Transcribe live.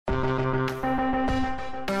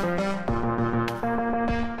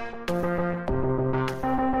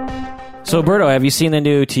So, Berto, have you seen the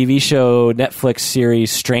new TV show Netflix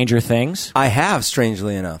series Stranger Things? I have,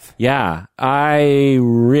 strangely enough. Yeah, I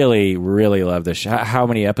really, really love this show. How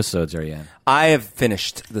many episodes are you in? I have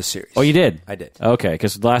finished the series. Oh, you did? I did. Okay,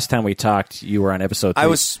 because last time we talked, you were on episode 3. I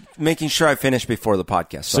was making sure I finished before the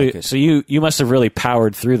podcast. So you must have really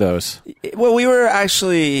powered through those. Well, we were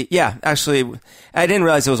actually, I didn't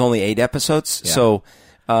realize it was only 8 episodes. Yeah. So,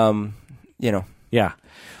 Yeah.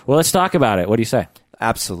 Well, let's talk about it. What do you say?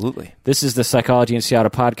 Absolutely. This is the Psychology in Seattle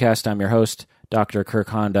podcast. I'm your host, Dr. Kirk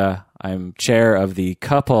Honda. I'm chair of the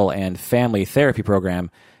Couple and Family Therapy Program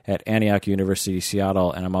at Antioch University,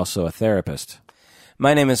 Seattle, and I'm also a therapist.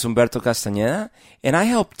 My name is Humberto Castañeda, and I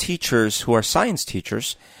help teachers who are science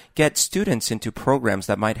teachers get students into programs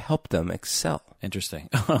that might help them excel. Interesting.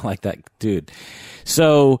 I like that, dude.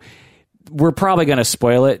 So we're probably going to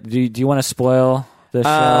spoil it. Do you want to spoil the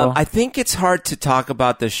show? I think it's hard to talk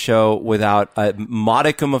about the show without a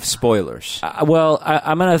modicum of spoilers. I'm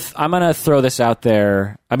gonna throw this out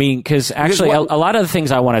there. I mean, because actually, a lot of the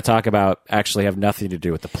things I want to talk about actually have nothing to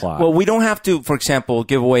do with the plot. Well, we don't have to, for example,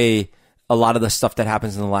 give away a lot of the stuff that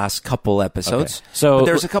happens in the last couple episodes. Okay. So, but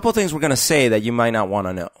there's a couple of things we're going to say that you might not want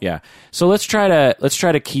to know. Yeah. So let's try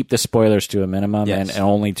to keep the spoilers to a minimum Yes. and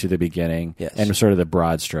only to the beginning Yes. and sort of the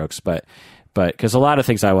broad strokes. But because a lot of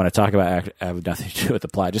things I want to talk about have nothing to do with the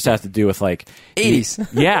plot. It just has to do with like 80s.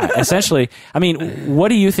 Yeah, essentially. I mean, what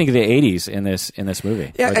do you think of the 80s in this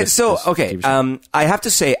movie? Yeah. This Okay. TV show? I have to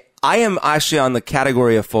say, I am actually on the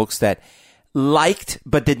category of folks that liked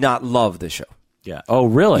but did not love the show. Yeah. Oh,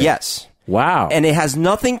 really? Yes. Wow. And it has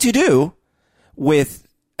nothing to do with,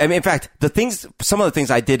 I mean, in fact, some of the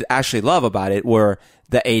things I did actually love about it were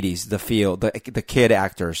the 80s, the feel, the kid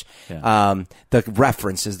actors, the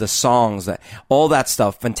references, the songs, all that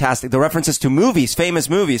stuff. Fantastic. The references to movies, famous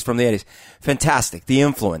movies from the 80s. Fantastic. The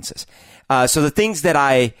influences. So the things that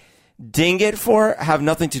I ding it for have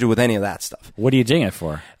nothing to do with any of that stuff. What are you ding it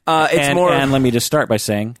for? And let me just start by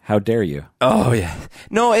saying, how dare you? Oh yeah,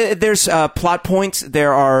 no. There's plot points.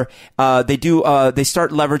 There are. They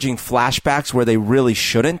start leveraging flashbacks where they really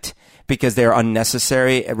shouldn't because they're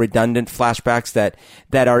unnecessary, redundant flashbacks that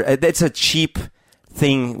are. It's a cheap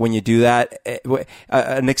thing when you do that.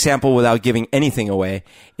 An example, without giving anything away,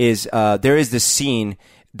 is there is this scene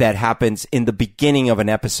that happens in the beginning of an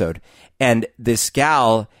episode, and this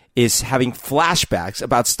gal is having flashbacks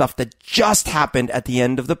about stuff that just happened at the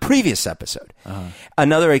end of the previous episode. Uh-huh.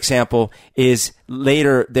 Another example is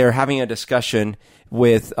later they're having a discussion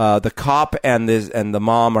with the cop and the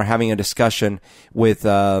mom are having a discussion with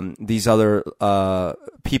these other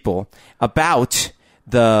people about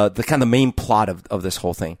the kind of main plot of this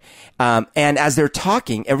whole thing. And as they're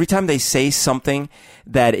talking, every time they say something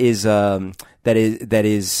that is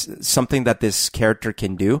something that this character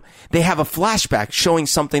can do, they have a flashback showing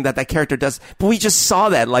something that character does. But we just saw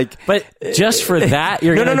that, But just for that,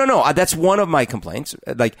 you're no. That's one of my complaints.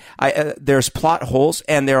 There's plot holes,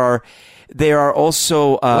 and there are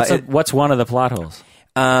also what's one of the plot holes?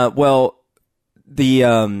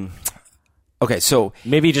 Okay, so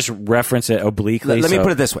maybe just reference it obliquely. Let me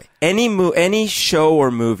put it this way: any show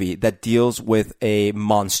or movie that deals with a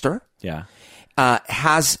monster,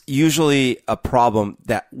 has usually a problem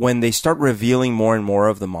that when they start revealing more and more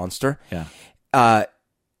of the monster,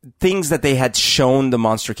 things that they had shown the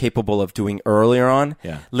monster capable of doing earlier on,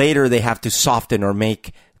 later they have to soften or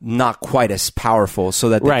make not quite as powerful so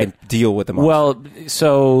that they can deal with the monster. Well,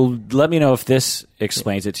 so let me know if this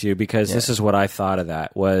explains it to you, because this is what I thought of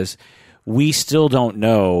that was we still don't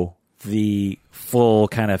know the full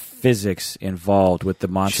kind of physics involved with the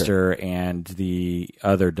monster and the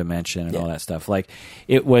other dimension and all that stuff. Like,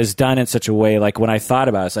 it was done in such a way, like when I thought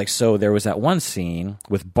about it, it's like, so there was that one scene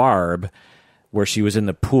with Barb where she was in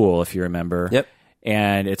the pool, if you remember. Yep.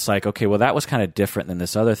 And it's like, okay, well, that was kind of different than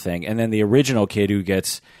this other thing. And then the original kid who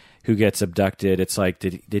gets abducted, it's like,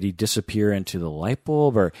 did he disappear into the light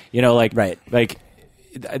bulb, or like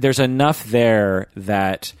there's enough there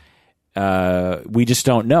that we just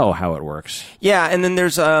don't know how it works. Yeah, and then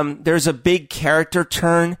there's a big character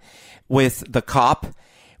turn with the cop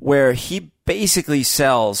where he basically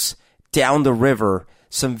sells down the river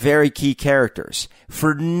some very key characters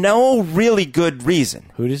for no really good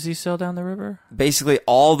reason. Who does he sell down the river? Basically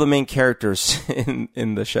all the main characters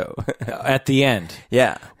in the show. At the end.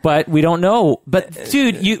 Yeah. But we don't know. But,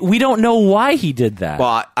 dude, we don't know why he did that.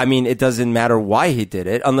 Well, I mean, it doesn't matter why he did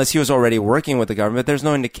it, unless he was already working with the government. There's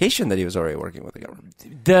no indication that he was already working with the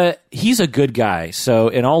government. He's a good guy, so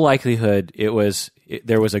in all likelihood, there was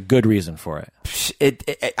a good reason for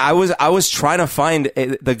it. I was trying to find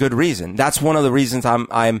the good reason. That's one of the reasons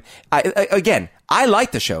again, I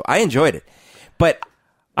like the show. I enjoyed it. But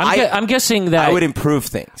I'm guessing that I would improve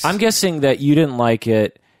things. I'm guessing that you didn't like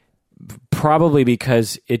it probably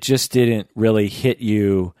because it just didn't really hit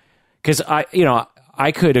you. Because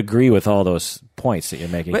I could agree with all those points that you're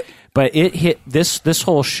making, but it hit this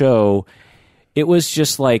whole show. It was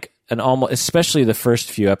just like an almost, especially the first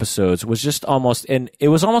few episodes, was just almost, and it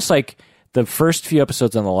was almost like the first few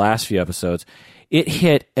episodes and the last few episodes. It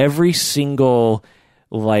hit every single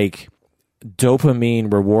like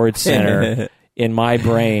dopamine reward center in my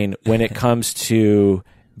brain when it comes to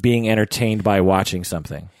being entertained by watching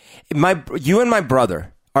something. You and my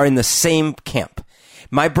brother are in the same camp.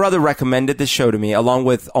 My brother recommended this show to me along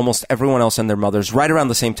with almost everyone else and their mothers right around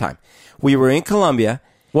the same time. We were in Colombia.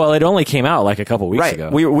 Well, it only came out like a couple weeks ago.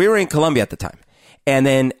 We were in Colombia at the time. And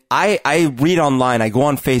then I read online, I go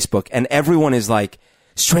on Facebook, and everyone is like,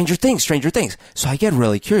 Stranger Things. So I get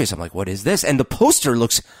really curious. I'm like, what is this? And the poster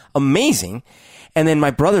looks amazing. And then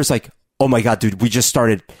my brother's like, oh my God, dude, we just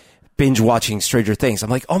started binge watching Stranger Things. I'm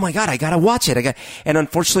like, oh my God, I gotta watch it. And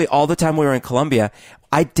unfortunately, all the time we were in Colombia,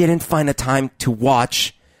 I didn't find a time to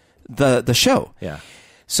watch the show. Yeah.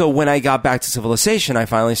 So when I got back to Civilization, I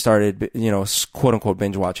finally started, quote unquote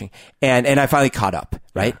binge watching, and I finally caught up,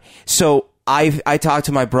 right? Yeah. So I talked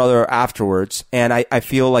to my brother afterwards, and I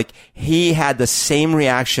feel like he had the same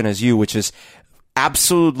reaction as you, which is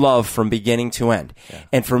absolute love from beginning to end. Yeah.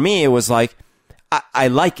 And for me, it was like, I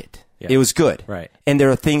like it. Yeah. It was good. Right. And there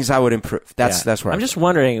are things I would improve. That's where I'm just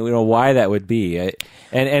wondering, why that would be. I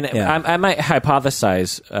might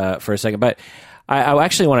hypothesize for a second, but I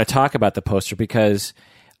actually want to talk about the poster because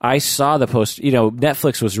I saw the poster.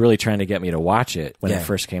 Netflix was really trying to get me to watch it when it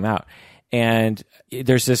first came out. And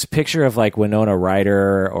there's this picture of like Winona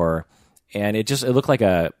Ryder and it looked like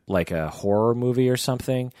a horror movie or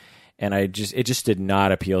something. And it just did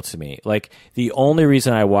not appeal to me. Like the only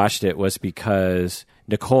reason I watched it was because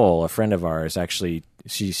Nicole, a friend of ours, actually,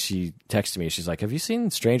 she texted me. She's like, have you seen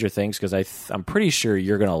Stranger Things? Because I'm pretty sure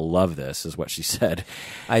you're going to love this, is what she said.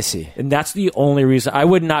 I see. And that's the only reason. I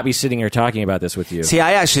would not be sitting here talking about this with you. See,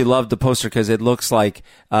 I actually loved the poster because it looks like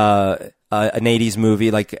an 80s movie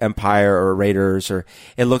like Empire or Raiders, or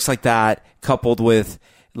it looks like that coupled with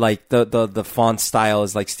like the font style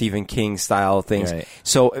is like Stephen King style things. Right.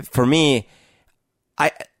 So for me,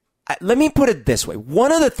 I let me put it this way.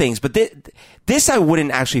 One of the things, but this I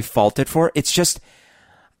wouldn't actually fault it for. It's just,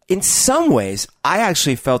 in some ways, I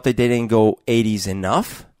actually felt that they didn't go 80s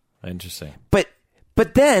enough. Interesting. But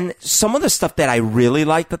then some of the stuff that I really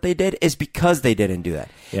like that they did is because they didn't do that.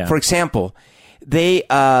 Yeah. For example, they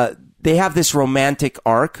have this romantic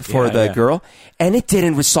arc for the girl, and it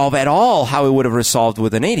didn't resolve at all how it would have resolved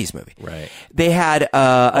with an 80s movie. Right. They had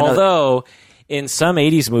although in some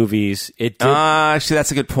 80s movies, it did. Actually,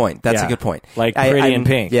 that's a good point. That's a good point. Like Pretty in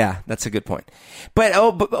Pink. Yeah, that's a good point. But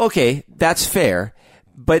okay, that's fair.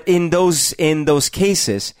 But in those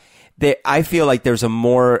cases, I feel like there's a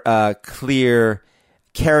more clear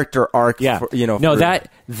character arc. Yeah.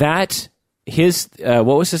 That his what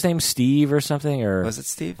was his name? Steve or something? Or was it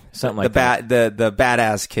Steve? Something like that. The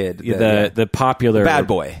badass kid. The popular bad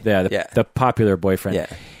boy. Yeah. The popular boyfriend. Yeah.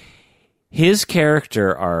 His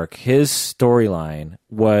character arc, his storyline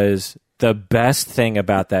was the best thing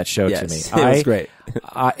about that show to me. It was great.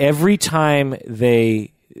 Every time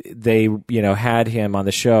they had him on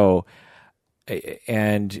the show,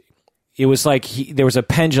 and it was like there was a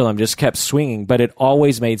pendulum just kept swinging, but it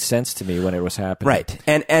always made sense to me when it was happening. Right.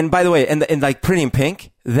 And by the way, and like Pretty in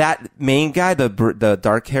Pink, that main guy, the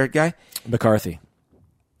dark haired guy, McCarthy.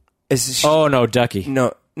 No, Ducky.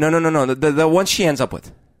 No. The one she ends up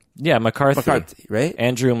with. Yeah, McCarthy, right?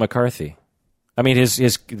 Andrew McCarthy. I mean,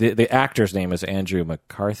 the actor's name is Andrew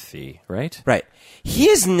McCarthy, right? Right. He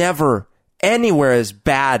is never anywhere as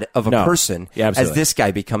bad of a person as this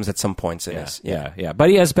guy becomes at some points in his. Yeah. But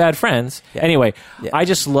he has bad friends. Yeah. Anyway, I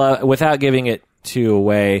just love, without giving it too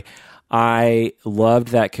away, I loved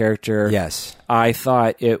that character. Yes. I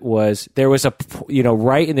thought there was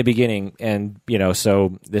right in the beginning, and,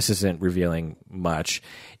 so this isn't revealing much,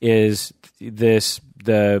 is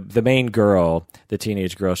the main girl, the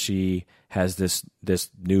teenage girl, she has this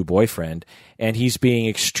new boyfriend, and he's being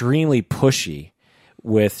extremely pushy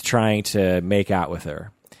with trying to make out with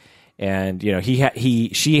her. And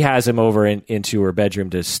she has him over into her bedroom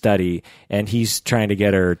to study, and he's trying to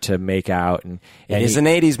get her to make out. And it is an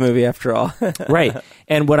 80s movie after all. Right.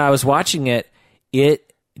 And when I was watching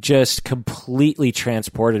it just completely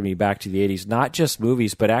transported me back to the 80s, not just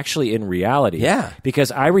movies, but actually in reality. Yeah. Because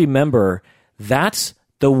I remember that's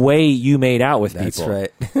the way you made out with people.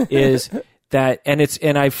 That's right. is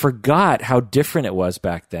and I forgot how different it was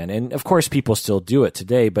back then. And of course, people still do it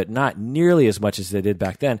today, but not nearly as much as they did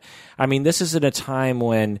back then. I mean, this is in a time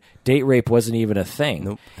when date rape wasn't even a thing.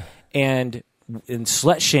 Nope. And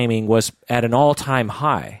slut shaming was at an all-time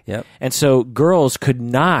high. Yep. And so girls could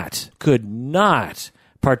not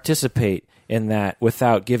participate in that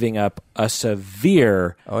without giving up a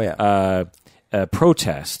severe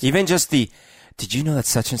protest. Even just did you know that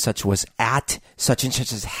such and such was at such and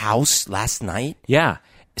such's house last night? Yeah.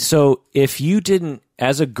 So if you didn't,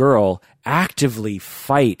 as a girl, actively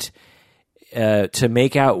fight to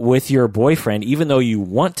make out with your boyfriend, even though you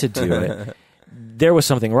want to do it, there was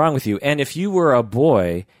something wrong with you. And if you were a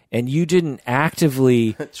boy and you didn't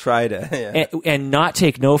actively try to and not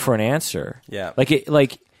take no for an answer,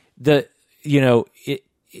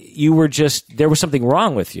 you were just, there was something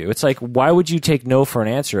wrong with you. It's like, why would you take no for an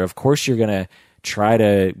answer? Of course you're going to try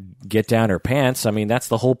to get down her pants. I mean, that's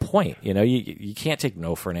the whole point. You can't take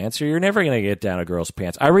no for an answer. You're never going to get down a girl's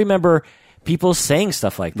pants. I remember people saying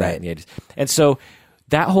stuff like that in the 80s. And so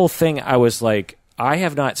that whole thing, I was like, I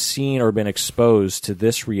have not seen or been exposed to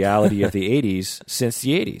this reality of the 80s since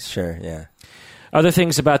the 80s. Sure, yeah. Other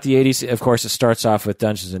things about the 80s, of course, it starts off with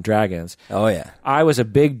Dungeons & Dragons. Oh, yeah. I was a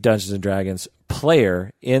big Dungeons & Dragons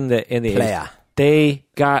player in the 80s. They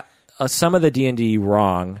got some of the D&D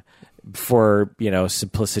wrong for,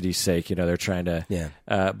 simplicity's sake. They're trying to... Yeah.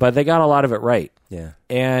 But they got a lot of it right. Yeah.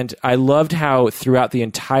 And I loved how throughout the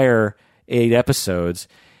entire 8 episodes,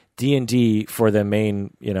 D&D for the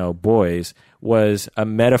main, boys was a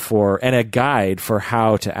metaphor and a guide for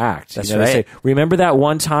how to act. That's right. right. Say, remember that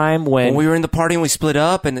one time when we were in the party and we split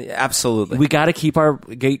up, and absolutely, we got to keep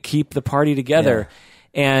the party together.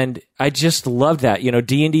 Yeah. And I just loved that.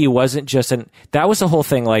 D&D wasn't just that was the whole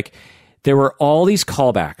thing. Like, there were all these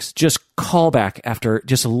callbacks, just callback after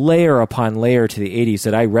just layer upon layer to the 80s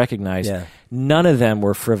that I recognized. Yeah. None of them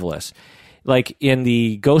were frivolous. Like in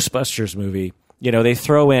the Ghostbusters movie, they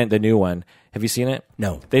throw in the new one. Have you seen it?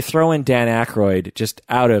 No. They throw in Dan Aykroyd just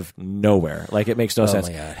out of nowhere. Like, it makes no sense.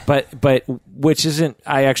 Oh, my God. But which isn't,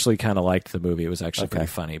 I actually kind of liked the movie. It was actually pretty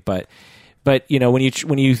funny. But when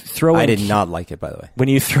you throw in... I did not like it, by the way. When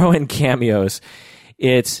you throw in cameos,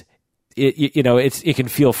 it can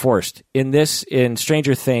feel forced. In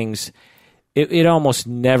Stranger Things, it almost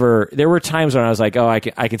never... There were times when I was like, oh, I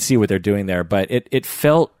can see what they're doing there, but it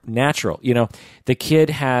felt natural. The kid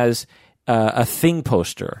has a Thing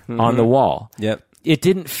poster on the wall. Yep. It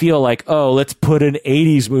didn't feel like, oh, let's put an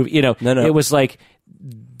 80s movie. No. It was like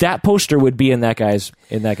that poster would be in that guy's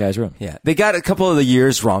room. Yeah. They got a couple of the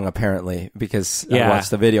years wrong, apparently, because I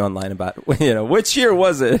watched the video online about, which year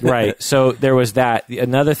was it? Right. So there was that.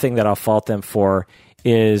 Another thing that I'll fault them for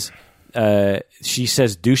is she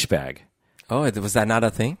says douchebag. Oh, was that not a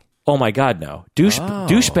thing? Oh my God, no.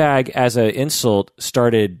 Douchebag as an insult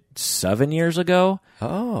started 7 years ago.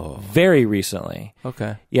 Oh. Very recently.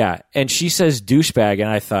 Okay. Yeah. And she says douchebag, and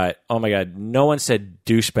I thought, oh my God, no one said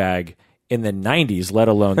douchebag in the 90s, let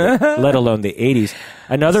alone the 80s.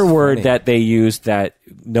 Another word that they used that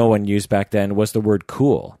no one used back then was the word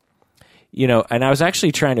cool. And I was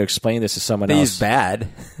actually trying to explain this to someone else. They used bad.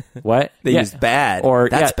 What? They used bad.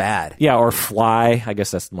 That's bad. Yeah, or fly. I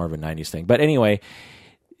guess that's more of a 90s thing. But anyway,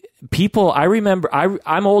 people, I remember,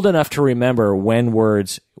 I'm old enough to remember when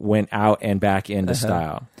words went out and back into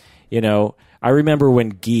style. I remember when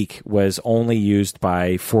geek was only used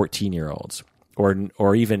by 14-year-olds.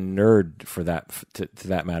 Or even nerd for that to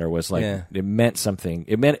that matter was like it meant something.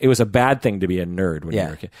 It was a bad thing to be a nerd when you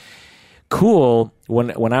were a kid. Cool.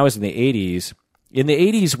 When I was in the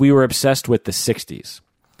 80s, we were obsessed with the 60s,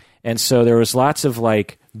 and so there was lots of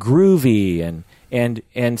like groovy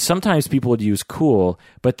and sometimes people would use cool,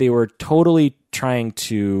 but they were totally trying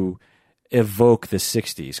to evoke the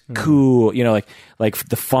 60s. Cool, like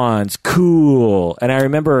the Fonz, cool. And I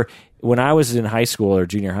remember when I was in high school or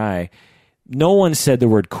junior high, no one said the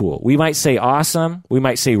word cool. We might say awesome. We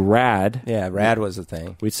might say rad. Yeah, rad was the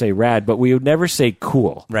thing. We'd say rad, but we would never say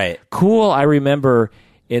cool. Right. Cool, I remember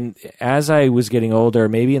as I was getting older,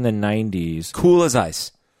 maybe in the 90s. Cool as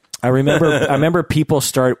ice. I remember people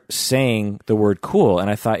start saying the word cool, and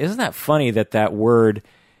I thought, isn't that funny that word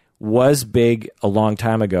was big a long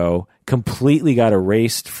time ago, completely got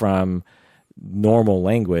erased from normal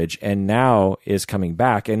language, and now is coming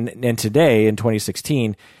back. And today, in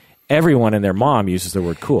 2016... everyone and their mom uses the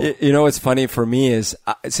word cool. What's funny for me is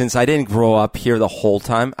since I didn't grow up here the whole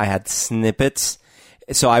time, I had snippets.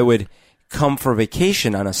 So I would come for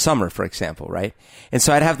vacation on a summer, for example, right? And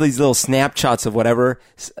so I'd have these little snapshots of whatever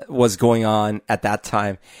was going on at that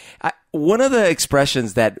time. One of the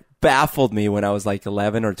expressions that baffled me when I was like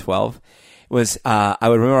 11 or 12 was I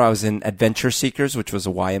would remember I was in Adventure Seekers, which was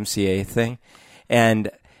a YMCA thing,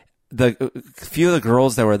 and the few of the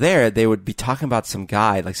girls that were there, they would be talking about some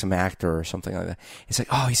guy, like some actor or something like that. It's like,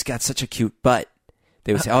 oh, he's got such a cute butt.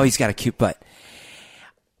 They would say, oh, he's got a cute butt.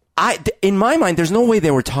 In my mind, there's no way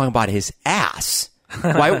they were talking about his ass.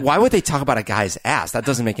 Why would they talk about a guy's ass? That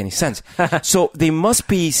doesn't make any sense. So they must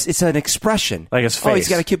be, it's an expression. Like his face. Oh, he's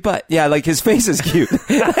got a cute butt. Yeah, like his face is cute. Like,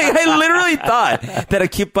 I literally thought that a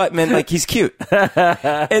cute butt meant like he's cute.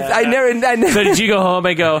 I never. So did you go home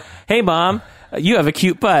and go, hey, Mom, you have a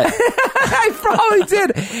cute butt? I probably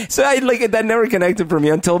did. So that never connected for me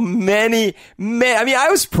until many, I mean, I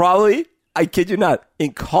was probably, I kid you not,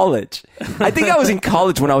 in college. I think I was in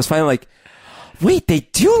college when I was finally like, wait, they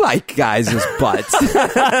do like guys with butts. It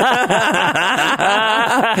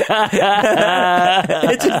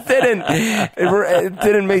just didn't. It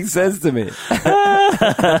didn't make sense to me.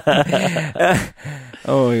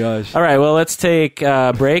 Oh my gosh! All right, well, let's take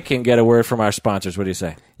a break and get a word from our sponsors. What do you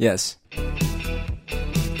say? Yes.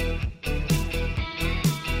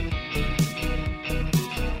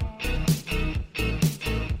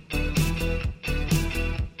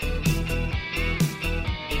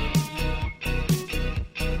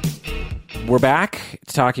 We're back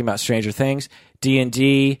talking about Stranger Things,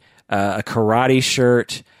 D&D, a karate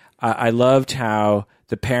shirt. I loved how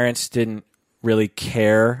the parents didn't really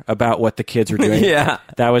care about what the kids were doing. Yeah.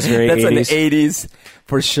 That was very That's 80s. an 80s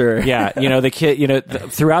for sure. Yeah. The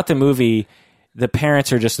kid, throughout the movie, the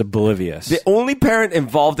parents are just oblivious. The only parent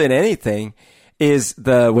involved in anything is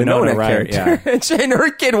the Winona Ryder, character. yeah. And her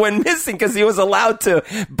kid went missing because he was allowed to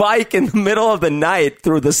bike in the middle of the night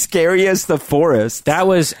through the scariest of forests. That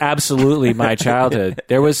was absolutely my childhood.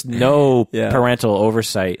 There was no parental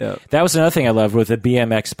oversight. Yeah. That was another thing I loved with the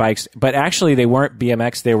BMX bikes. But actually, they weren't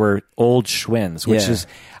BMX. They were old Schwinn's, which is,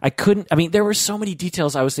 there were so many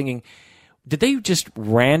details. I was thinking, did they just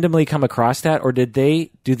randomly come across that? Or do they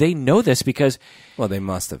know this? Well, they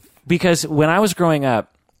must have. Because when I was growing up,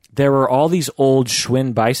 there were all these old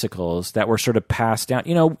Schwinn bicycles that were sort of passed down.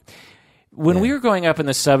 When we were growing up in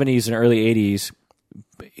the 70s and early 80s,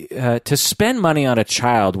 to spend money on a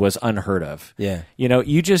child was unheard of. Yeah.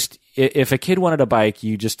 You just, if a kid wanted a bike,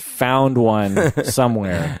 you just found one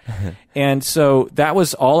somewhere. And so that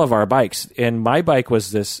was all of our bikes. And my bike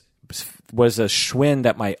was a Schwinn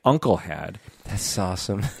that my uncle had. That's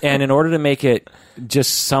awesome. And in order to make it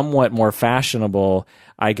just somewhat more fashionable,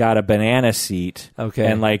 I got a banana seat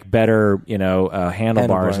and better,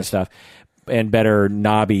 handlebars and stuff, and better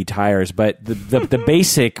knobby tires. But the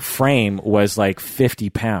basic frame was like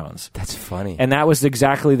 50 pounds. That's funny. And that was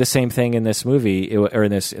exactly the same thing in this movie or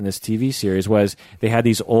in this TV series. Was they had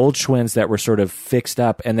these old Schwinns that were sort of fixed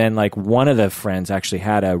up, and then like one of the friends actually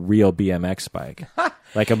had a real BMX bike.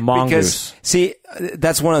 Like a mongoose. Because, see,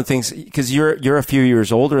 that's one of the things, because you're a few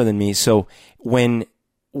years older than me, so when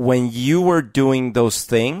you were doing those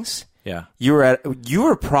things, you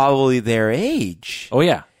were probably their age. Oh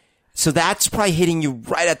yeah. So that's probably hitting you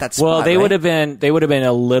right at that spot. Well, they right? would have been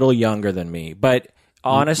a little younger than me, but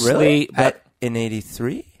honestly, really? In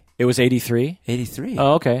 83? It was 83? 83.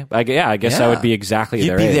 Oh, okay. I guess I would be exactly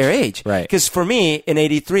their age. You'd be their age. Right. Because for me, in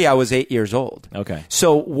 83, I was 8 years old. Okay.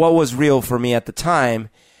 So what was real for me at the time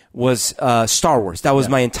was Star Wars. That was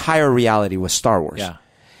my entire reality was Star Wars. Yeah.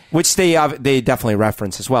 Which they definitely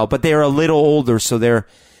reference as well. But they're a little older, so they're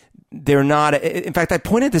not... In fact, I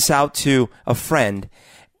pointed this out to a friend.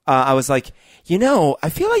 I was like, I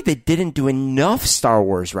feel like they didn't do enough Star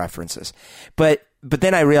Wars references. But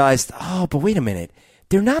then I realized, but wait a minute.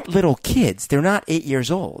 They're not little kids. They're not 8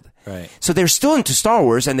 years old. Right. So they're still into Star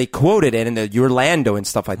Wars, and they quoted it in the Orlando and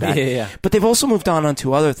stuff like that. Yeah. But they've also moved on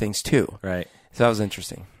to other things, too. Right. So that was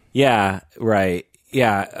interesting. Yeah, right.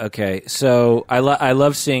 Yeah, okay. So I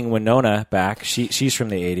love seeing Winona back. She's from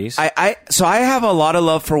the 80s. So I have a lot of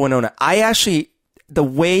love for Winona. The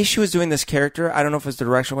way she was doing this character, I don't know if it's the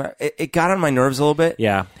direction, it got on my nerves a little bit.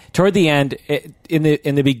 Yeah. Toward the end, in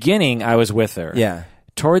the beginning, I was with her. Yeah.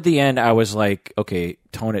 Toward the end, I was like, okay,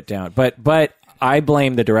 tone it down. But I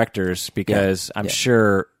blame the directors because I'm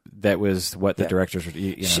sure that was what the directors were.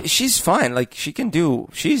 She's fine. Like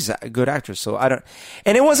she's a good actress. So and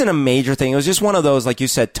it wasn't a major thing. It was just one of those, like you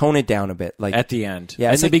said, tone it down a bit. Like at the end.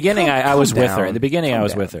 Yeah. In the beginning, I was with her. In In the beginning, I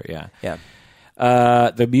was with her. Yeah. Yeah.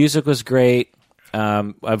 The music was great.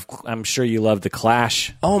 I'm sure you loved The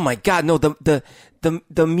Clash. Oh my God. No,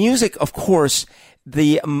 the music, of course,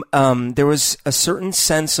 there was a certain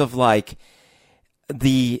sense of like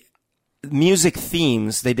the music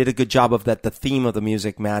themes. They did a good job of that. The theme of the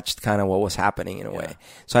music matched kind of what was happening in a way.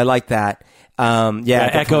 So I like that.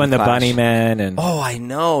 Echo and the Bunnymen. And oh, I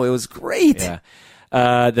know. It was great. Yeah.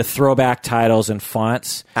 the throwback titles and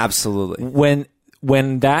fonts. Absolutely.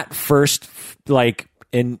 When that first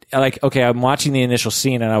okay, I'm watching the initial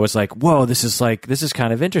scene and I was like, whoa, this is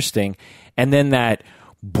kind of interesting. And then that,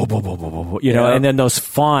 and then those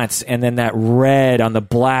fonts and then that red on the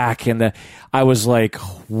black I was like,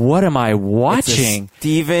 what am I watching? It's a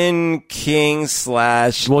Stephen King /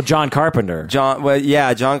 John Carpenter.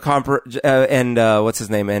 John Carpenter, and what's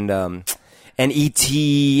his name? And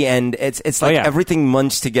E.T. and it's like everything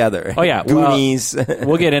munched together. Oh yeah, Goonies.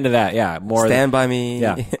 We'll get into that. Yeah, more. Stand by Me.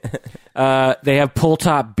 Yeah. They have pull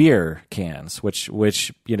top beer cans, which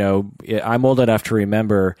I'm old enough to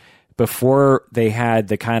remember before they had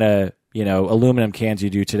the kind of aluminum cans you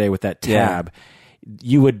do today with that tab.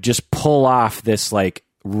 You would just pull off this like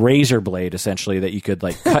razor blade essentially that you could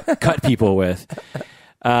like cut people with.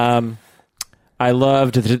 I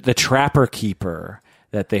loved the Trapper Keeper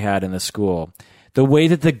that they had in the school. The way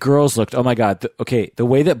that the girls looked, oh my God. The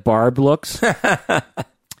way that Barb looks,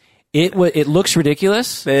 it looks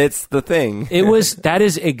ridiculous. It's the thing. That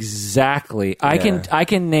is exactly, I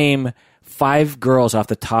can name 5 girls off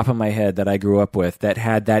the top of my head that I grew up with that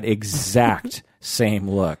had that exact same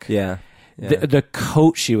look. Yeah. The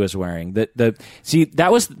coat she was wearing, that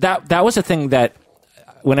was a thing that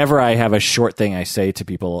whenever I have a short thing I say to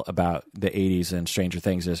people about the 80s and Stranger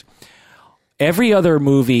Things is, every other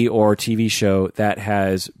movie or TV show that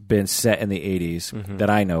has been set in the 80s that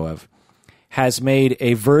I know of has made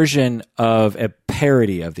a version of a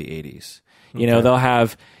parody of the 80s.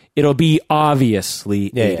 It'll be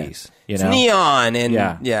obviously 80s. It's neon and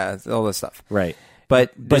all this stuff. Right.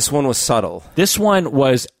 But this one was subtle. This one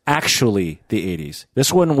was actually the 80s.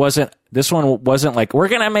 This one wasn't like, we're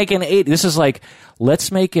going to make an 80s. This is like,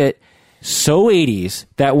 let's make it so 80s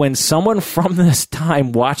that when someone from this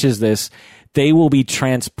time watches this, they will be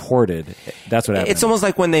transported. That's what happens. It's almost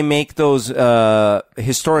like when they make those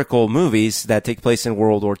historical movies that take place in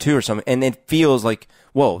World War II or something, and it feels like,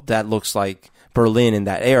 whoa, that looks like Berlin in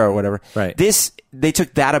that era or whatever. Right. They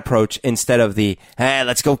took that approach instead of the, hey,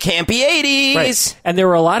 let's go campy 80s. Right. And there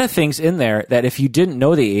were a lot of things in there that if you didn't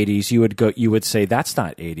know the 80s, you would say that's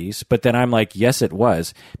not 80s. But then I'm like, yes, it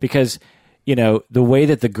was, because the way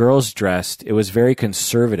that the girls dressed, it was very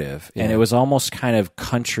conservative, and it was almost kind of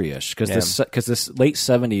country-ish, because this late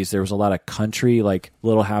 70s, there was a lot of country, like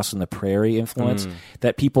Little House on the Prairie influence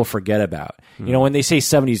that people forget about. When they say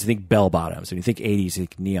 70s, you think bell-bottoms, and you think 80s, you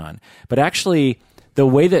think neon. But actually, the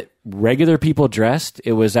way that regular people dressed,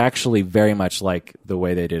 it was actually very much like the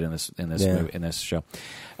way they did in this movie, in this show.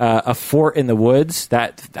 A Fort in the Woods,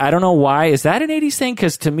 that I don't know why. Is that an 80s thing?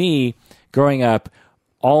 Because to me, growing up,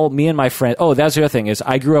 me and my friend. Oh, that's the other thing is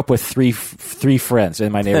I grew up with three friends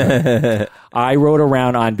in my neighborhood. I rode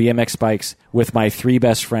around on BMX bikes with my 3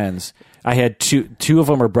 best friends. I had two of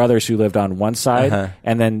them were brothers who lived on one side,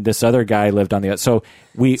 and then this other guy lived on the other. So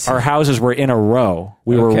our houses were in a row.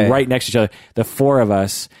 We were right next to each other. The 4 of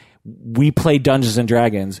us. We played Dungeons and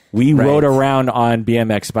Dragons. We rode around on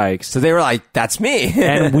BMX bikes. So they were like, "That's me."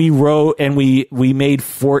 And we rode, and we made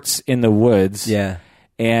forts in the woods. Yeah.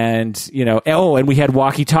 And, and we had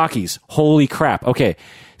walkie-talkies. Holy crap. Okay.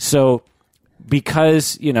 So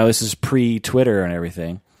because, this is pre-Twitter and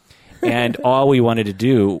everything, and all we wanted to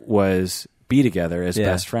do was be together as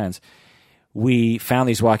best friends, we found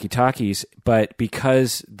these walkie-talkies, but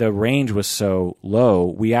because the range was so low,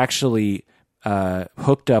 we actually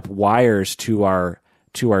hooked up wires to our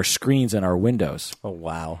screens and our windows. Oh,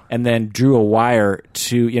 wow. And then drew a wire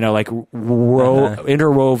to,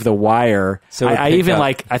 interwove the wire. So I even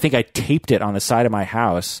I think I taped it on the side of my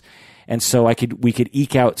house. And so we could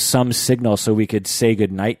eke out some signal so we could say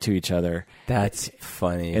goodnight to each other. That's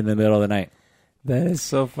funny. In the middle of the night. That is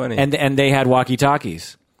so funny. And they had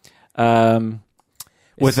walkie-talkies.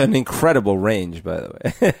 With an incredible range, by the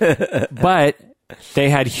way. But they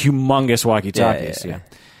had humongous walkie-talkies. Yeah.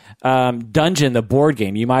 Dungeon, the board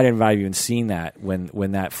game. You might have even seen that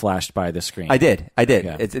when that flashed by the screen. I did.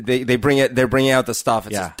 Yeah. They're bringing out the stuff.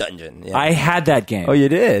 It's just Dungeon. Yeah. I had that game. Oh, you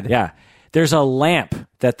did? Yeah. There's a lamp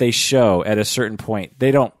that they show at a certain point.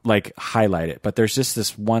 They don't highlight it, but there's just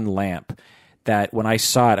this one lamp that when I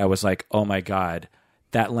saw it, I was like, oh my God,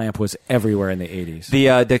 that lamp was everywhere in the 80s.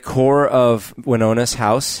 The decor of Winona's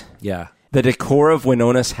house. Yeah. The decor of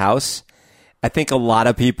Winona's house. I think a lot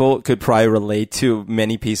of people could probably relate to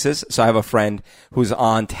many pieces. So I have a friend whose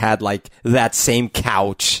aunt had that same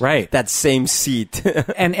couch, right? That same seat,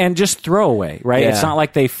 and just throwaway, right? Yeah. It's not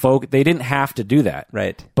like they didn't have to do that,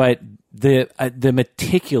 right? But the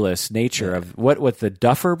meticulous nature of what the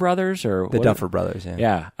Duffer Brothers or The Duffer Brothers, yeah.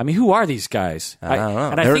 Yeah, I mean, who are these guys? I don't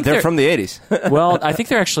know. And I think they're from the 80s. well, I think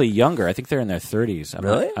they're actually younger. I think they're in their 30s.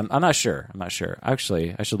 Really? I'm not sure.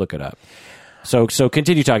 Actually, I should look it up. So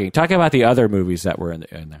continue talking. Talk about the other movies that were in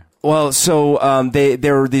there. Well, so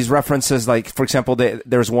there were these references, like, for example,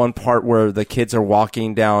 there's one part where the kids are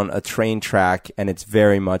walking down a train track, and it's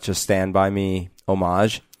very much a Stand By Me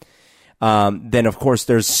homage. Then, of course,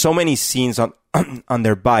 there's so many scenes on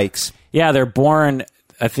their bikes. Yeah, they're born,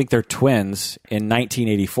 I think they're twins, in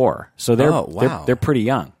 1984. So they're pretty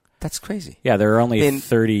young. That's crazy. Yeah, they're only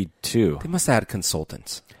 32. They must have had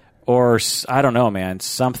consultants. Or, I don't know, man,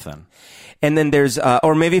 something. And then there's,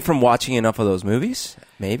 or maybe from watching enough of those movies,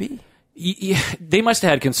 maybe? Yeah, they must have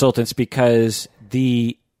had consultants because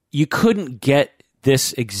you couldn't get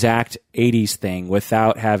this exact 80s thing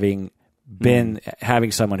without having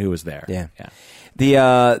having someone who was there. Yeah.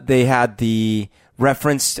 They had the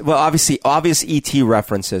reference, well, obvious ET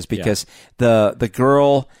references because the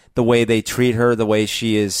girl, the way they treat her, the way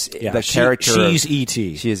she is, the character. She's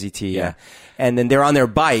ET. She is ET, yeah. And then they're on their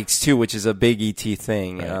bikes too, which is a big ET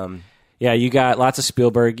thing. Right. Yeah, you got lots of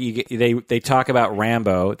Spielberg. They talk about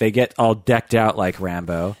Rambo. They get all decked out like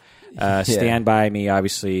Rambo. Stand By Me,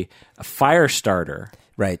 obviously. A Firestarter.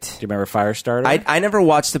 Right. Do you remember Firestarter? I never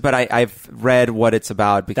watched it, but I've read what it's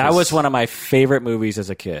about. Because that was one of my favorite movies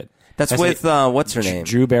as a kid. That's with what's her name?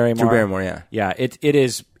 Drew Barrymore. Drew Barrymore, yeah. Yeah, it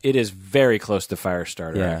is very close to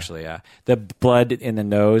Firestarter, actually, yeah. The blood in the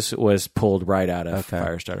nose was pulled right out of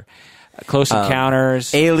Firestarter. Close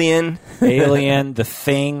Encounters. Alien. The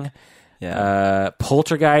Thing. Yeah.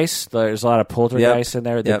 Poltergeist. There's a lot of Poltergeist in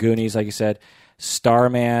there. The Goonies, like you said.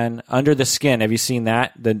 Starman. Under the Skin. Have you seen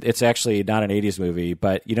that? It's actually not an 80s movie,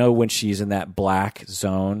 but you know when she's in that black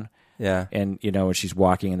zone? Yeah. And you know when she's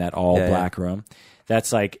walking in that all black room?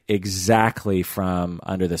 That's like exactly from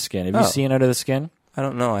Under the Skin. Have you seen Under the Skin? I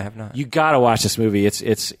don't know. I have not. You got to watch this movie.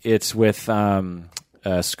 It's with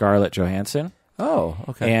Scarlett Johansson. Oh,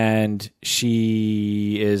 okay. And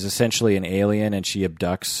she is essentially an alien, and she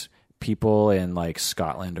abducts people in like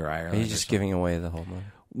Scotland or Ireland. Are you just giving away the whole movie?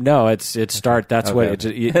 No, That's what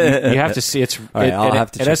you have to see. I'll have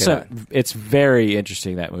to check it out. It's very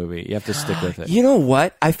interesting, that movie. You have to stick with it. You know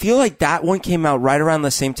what? I feel like that one came out right around the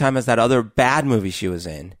same time as that other bad movie she was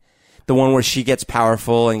in. The one where she gets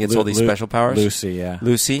powerful and gets all these special powers. Lucy, yeah.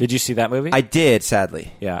 Lucy. Did you see that movie? I did,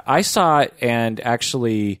 sadly. Yeah. I saw it and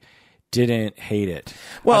actually didn't hate it.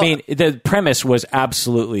 Well, I mean, the premise was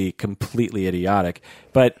absolutely, completely idiotic,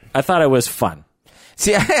 but I thought it was fun.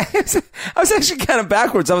 See, I was actually kind of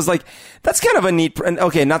backwards. I was like, that's kind of a neat,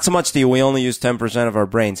 okay, not so much we only use 10% of our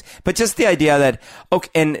brains, but just the idea that, okay,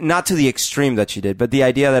 and not to the extreme that she did, but the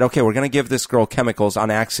idea that, okay, we're going to give this girl chemicals on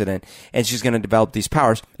accident and she's going to develop these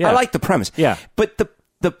powers. Yeah. I like the premise. Yeah. But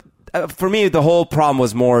for me, the whole problem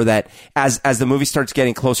was more that as the movie starts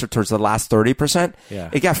getting closer towards the last 30%,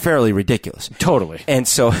 it got fairly ridiculous. Totally. And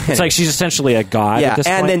so it's like she's essentially a god at this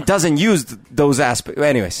point. And then doesn't use those aspects.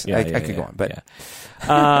 Anyways, I could go on, but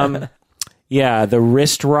the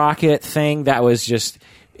wrist rocket thing, that was just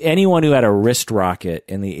anyone who had a wrist rocket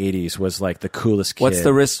in the 80s was like the coolest kid. What's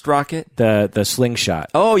the wrist rocket? The slingshot.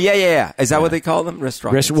 Oh, yeah. Is that what they call them? Wrist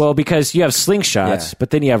rockets? Well, because you have slingshots, but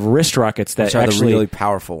then you have wrist rockets that are actually the really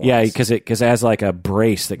powerful ones. Yeah, because it has like a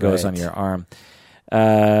brace that goes on your arm. By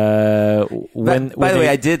the way,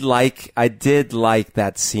 I did like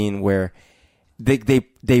that scene where they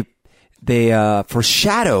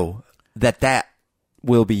foreshadow that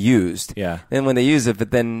will be used. Yeah. And when they use it, but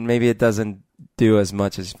then maybe it doesn't do as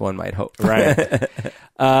much as one might hope. Right.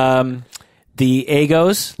 The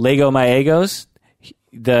Eggos, Lego My Eggos,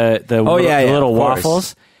 the little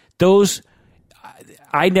waffles. Those,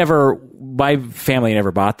 my family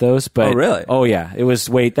never bought those, but oh really? Oh yeah,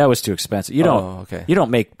 that was too expensive. You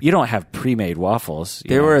don't have pre-made waffles.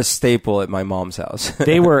 They were a staple at my mom's house.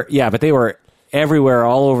 They were, but they were everywhere,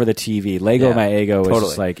 all over the TV. Lego My Eggo was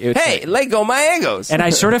just like, hey, Lego My Eggos. And I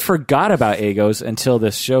sort of forgot about Eggos until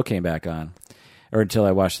this show came back on, or until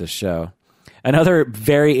I watched this show. Another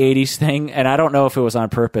very 80s thing, and I don't know if it was on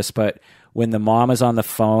purpose, but when the mom is on the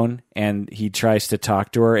phone and he tries to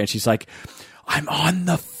talk to her and she's like, I'm on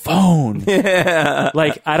the phone. Yeah.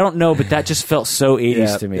 Like, I don't know, but that just felt so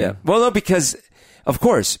 80s to me. Yeah. Well, no, because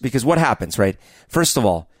what happens, right? First of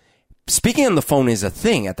all, speaking on the phone is a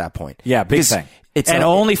thing at that point. Yeah, big thing.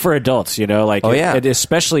 Only for adults, like,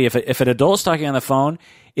 especially if an adult's talking on the phone,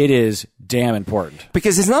 it is damn important.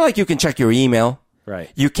 Because it's not like you can check your email.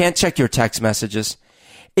 Right. You can't check your text messages.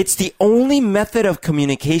 It's the only method of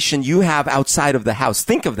communication you have outside of the house.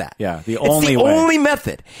 Think of that. Yeah, it's the only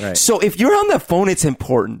method. Right. So if you're on the phone, it's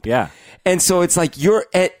important. Yeah. And so it's like you're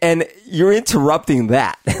interrupting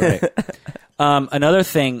that. Right. Another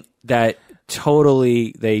thing that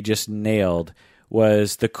totally they just nailed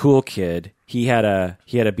was the cool kid. He had a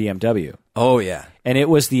BMW. Oh yeah. And it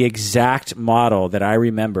was the exact model that I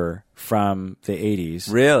remember from the 80s.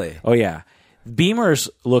 Really? Oh yeah. Beamers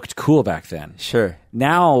looked cool back then. Sure.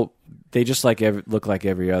 Now they just look like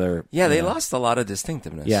every other. Yeah, they lost a lot of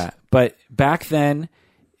distinctiveness. Yeah, but back then,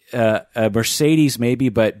 a Mercedes maybe,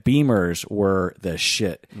 but Beamers were the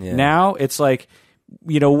shit. Yeah. Now it's like,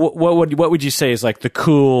 what would you say is like the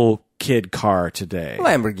cool kid car today?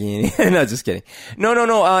 Lamborghini. No, just kidding.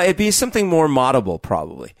 No. It'd be something more moddable,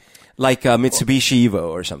 probably, like a Mitsubishi Evo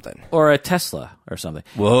or something, or a Tesla or something.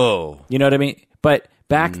 Whoa. You know what I mean? But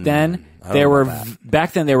back then there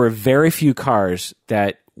were very few cars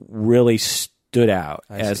that really stood out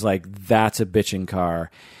as like that's a bitchin'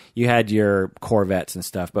 car. You had your Corvettes and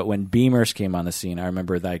stuff, but when Beamers came on the scene, I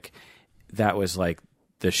remember like that was like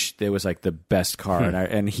it was like the best car,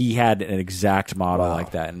 and he had an exact model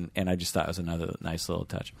like that, and I just thought it was another nice little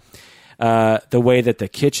touch. The way that the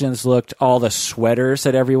kitchens looked, all the sweaters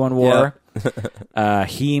that everyone wore,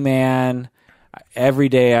 He-Man. Every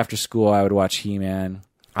day after school, I would watch He-Man.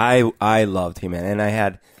 I loved He-Man, and I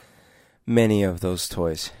had many of those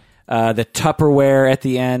toys. The Tupperware at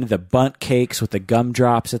the end, the bunt cakes with the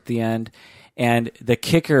gumdrops at the end. And the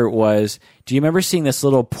kicker was, do you remember seeing this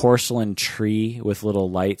little porcelain tree with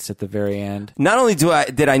little lights at the very end? Not only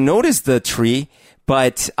did I notice the tree,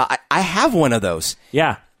 but I have one of those.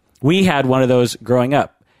 Yeah. We had one of those growing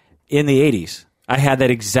up in the 80s. I had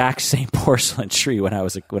that exact same porcelain tree when I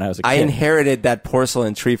was a kid. I inherited that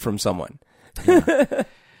porcelain tree from someone. Yeah.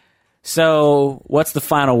 So, what's the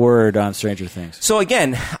final word on Stranger Things? So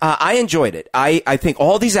again, I enjoyed it. I think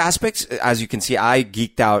all these aspects, as you can see, I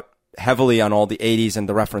geeked out heavily on all the 80s and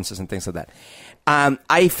the references and things like that.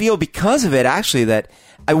 I feel because of it, actually, that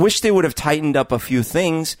I wish they would have tightened up a few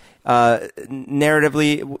things.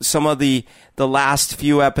 Narratively, some of the last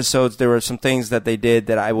few episodes, there were some things that they did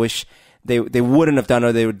that I wish they wouldn't have done,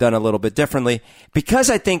 or they would have done a little bit differently. Because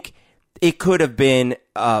I think it could have been,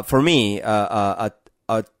 for me, a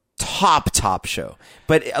top show.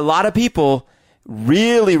 But a lot of people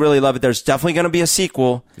really, really love it. There's definitely going to be a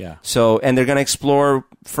sequel. Yeah. So, and they're going to explore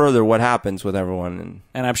further what happens with everyone.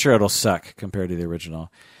 And I'm sure it'll suck compared to the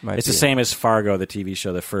original. It's the same as Fargo, the TV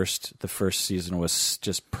show. The first season was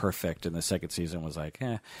just perfect, and the second season was like,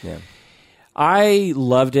 eh. Yeah. I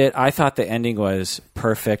loved it. I thought the ending was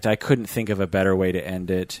perfect. I couldn't think of a better way to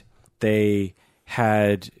end it. They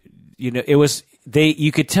had,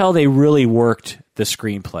 you could tell they really worked the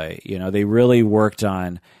screenplay. They really worked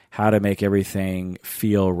on how to make everything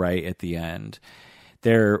feel right at the end.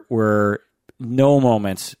 There were no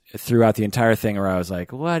moments throughout the entire thing where I was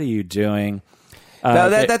like, what are you doing?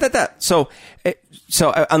 So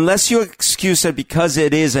unless you excuse it because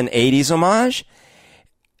it is an 80s homage,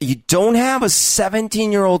 you don't have a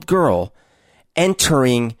 17-year-old girl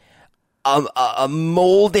entering a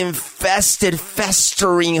mold-infested,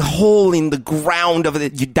 festering hole in the ground of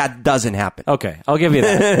it. That doesn't happen. Okay, I'll give you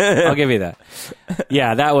that.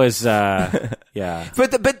 Yeah, that was yeah.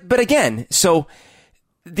 But again, so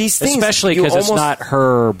these things, especially because it's not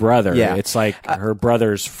her brother. Yeah. It's like her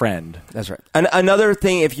brother's friend. That's right. And another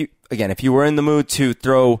thing, if you were in the mood to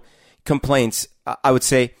throw complaints, I would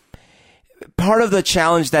say part of the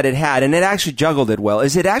challenge that it had, and it actually juggled it well,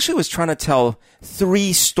 is it actually was trying to tell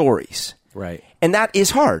 3 stories. Right. And that is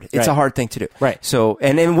hard. It's a hard thing to do. Right. So,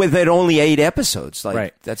 and then with it only 8 episodes, like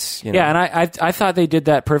right. That's, Yeah, and I thought they did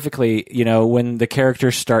that perfectly. When the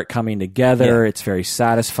characters start coming together, it's very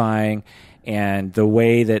satisfying. And the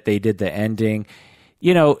way that they did the ending,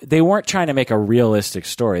 they weren't trying to make a realistic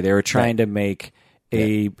story. They were trying to make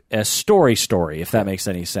a story, if that makes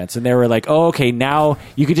any sense. And they were like, oh, okay, now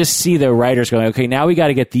you could just see the writers going, okay, now we got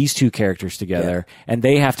to get these 2 characters together, and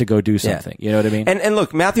they have to go do something. You know what I mean? And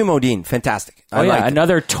look, Matthew Modine, fantastic.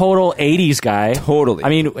 Another total 80s guy. Totally. I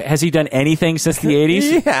mean, has he done anything since the 80s?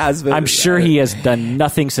 He has. I'm sure he has done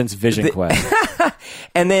nothing since Vision Quest.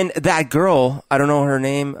 And then that girl, I don't know her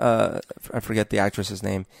name. I forget the actress's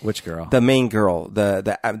name. Which girl? The main girl.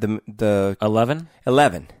 The 11?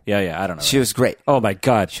 11. Yeah. I don't know. She was great. Oh my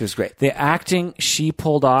God, she was great. The acting she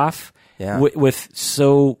pulled off with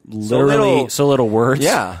so little words.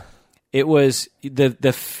 Yeah. It was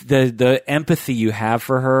the empathy you have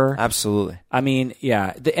for her. Absolutely. I mean,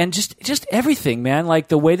 yeah, and just everything, man. Like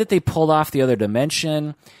the way that they pulled off the other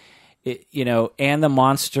dimension, and the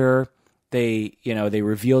monster. They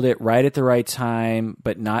revealed it right at the right time,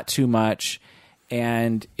 but not too much.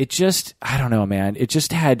 And it just, I don't know, man. It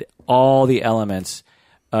just had all the elements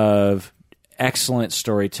of excellent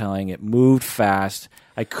storytelling. It moved fast.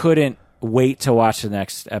 I couldn't wait to watch the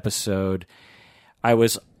next episode.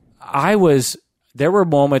 There were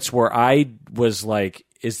moments where I was like,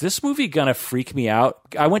 is this movie gonna freak me out?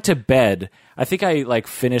 I went to bed. I think I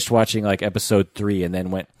finished watching episode 3 and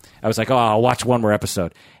then I was like, oh, I'll watch one more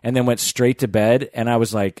episode, and then went straight to bed. And I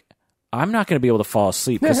was like, I'm not going to be able to fall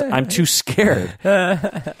asleep because I'm too scared.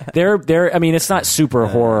 I mean, it's not super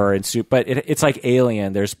horror but it's like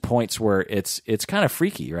Alien. There's points where it's kind of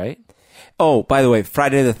freaky, right? Oh, by the way,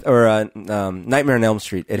 Nightmare on Elm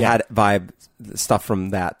Street. It had vibe stuff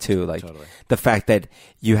from that too, totally. The fact that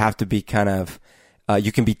you have to be kind of,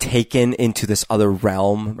 you can be taken into this other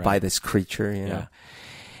realm by this creature. You know?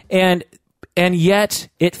 Yeah. And yet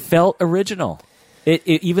it felt original.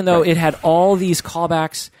 Even though it had all these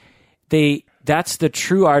callbacks, that's the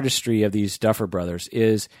true artistry of these Duffer Brothers.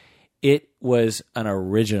 It was an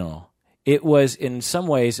original. It was in some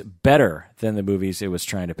ways better than the movies it was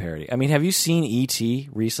trying to parody. I mean, have you seen E.T.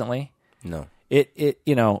 recently? No.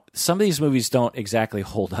 Some of these movies don't exactly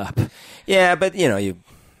hold up. Yeah, but you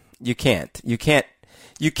can't do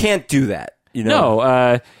that.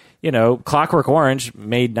 No, Clockwork Orange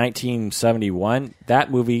made 1971.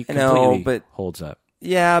 That movie completely holds up.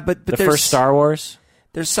 Yeah, but the first Star Wars.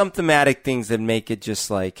 There's some thematic things that make it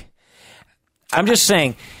just I'm just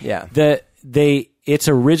saying. Yeah. It's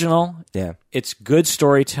original. Yeah. It's good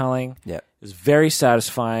storytelling. Yeah. It's very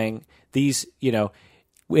satisfying. These, in a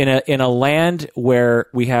land where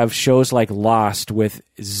we have shows like Lost with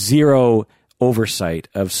zero oversight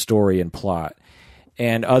of story and plot,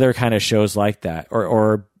 and other kind of shows like that,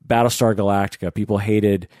 or Battlestar Galactica, people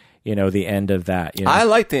hated, the end of that. I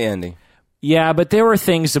like the ending. Yeah, but there were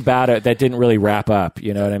things about it that didn't really wrap up.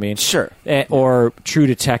 You know what I mean? Sure. Or True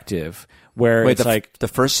Detective, where it's the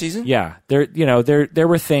first season. Yeah, there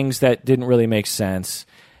were things that didn't really make sense,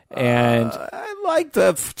 and I liked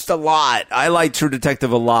a lot. I like True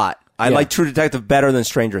Detective a lot. I like True Detective better than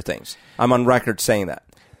Stranger Things. I'm on record saying that.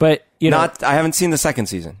 But I haven't seen the second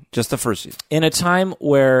season, just the first season. In a time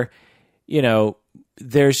where,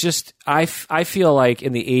 there's just I feel like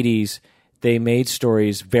in the 80s they made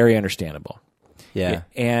stories very understandable. Yeah.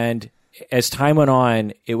 And as time went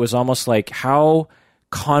on, it was almost like how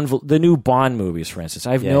the new Bond movies, for instance.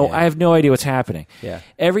 I have no idea what's happening. Yeah.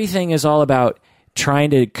 Everything is all about trying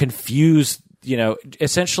to confuse,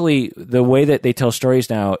 essentially the way that they tell stories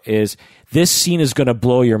now is this scene is going to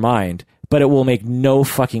blow your mind, but it will make no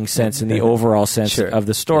fucking sense in the overall sense of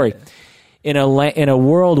the story. Yeah. In a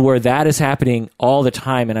world where that is happening all the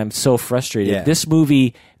time, and I'm so frustrated. This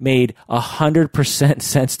movie made 100%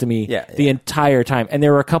 sense to me the entire time, and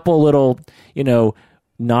there were a couple little,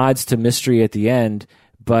 nods to mystery at the end,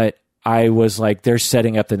 but I was like, they're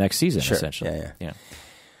setting up the next season essentially. Yeah.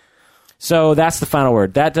 So that's the final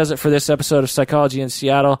word. That does it for this episode of Psychology in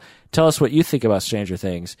Seattle. Tell us what you think about Stranger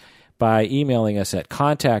Things by emailing us at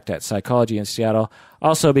contact@psychologyinseattle.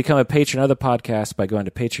 Also, become a patron of the podcast by going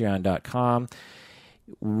to patreon.com.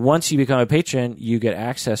 Once you become a patron, you get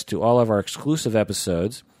access to all of our exclusive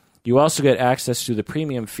episodes. You also get access to the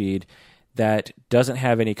premium feed that doesn't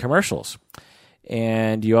have any commercials.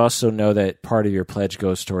 And you also know that part of your pledge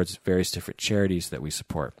goes towards various different charities that we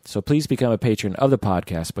support. So please become a patron of the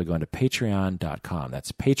podcast by going to patreon.com.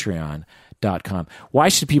 That's patreon.com. Why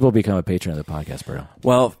should people become a patron of the podcast, Berto?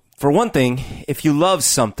 Well, for one thing, if you love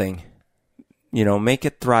something, make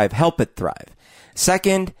it thrive, help it thrive.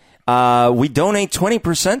 Second, we donate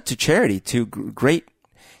 20% to charity, to great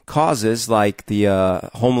causes like the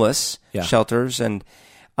homeless shelters, and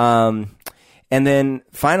then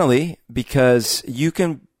finally, because you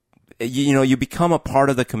can, you become a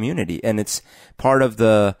part of the community, and it's part of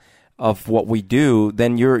what we do,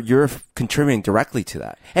 then you're contributing directly to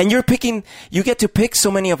that. And you get to pick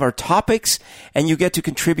so many of our topics, and you get to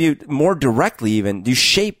contribute more directly even. You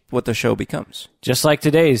shape what the show becomes. Just like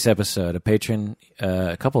today's episode, a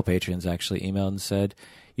couple of patrons actually emailed and said,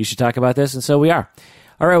 you should talk about this, and so we are.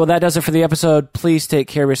 All right, well, that does it for the episode. Please take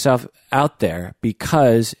care of yourself out there,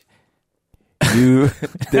 because you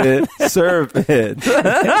deserve it.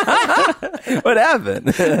 What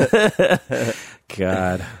happened?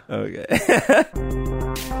 God. Okay.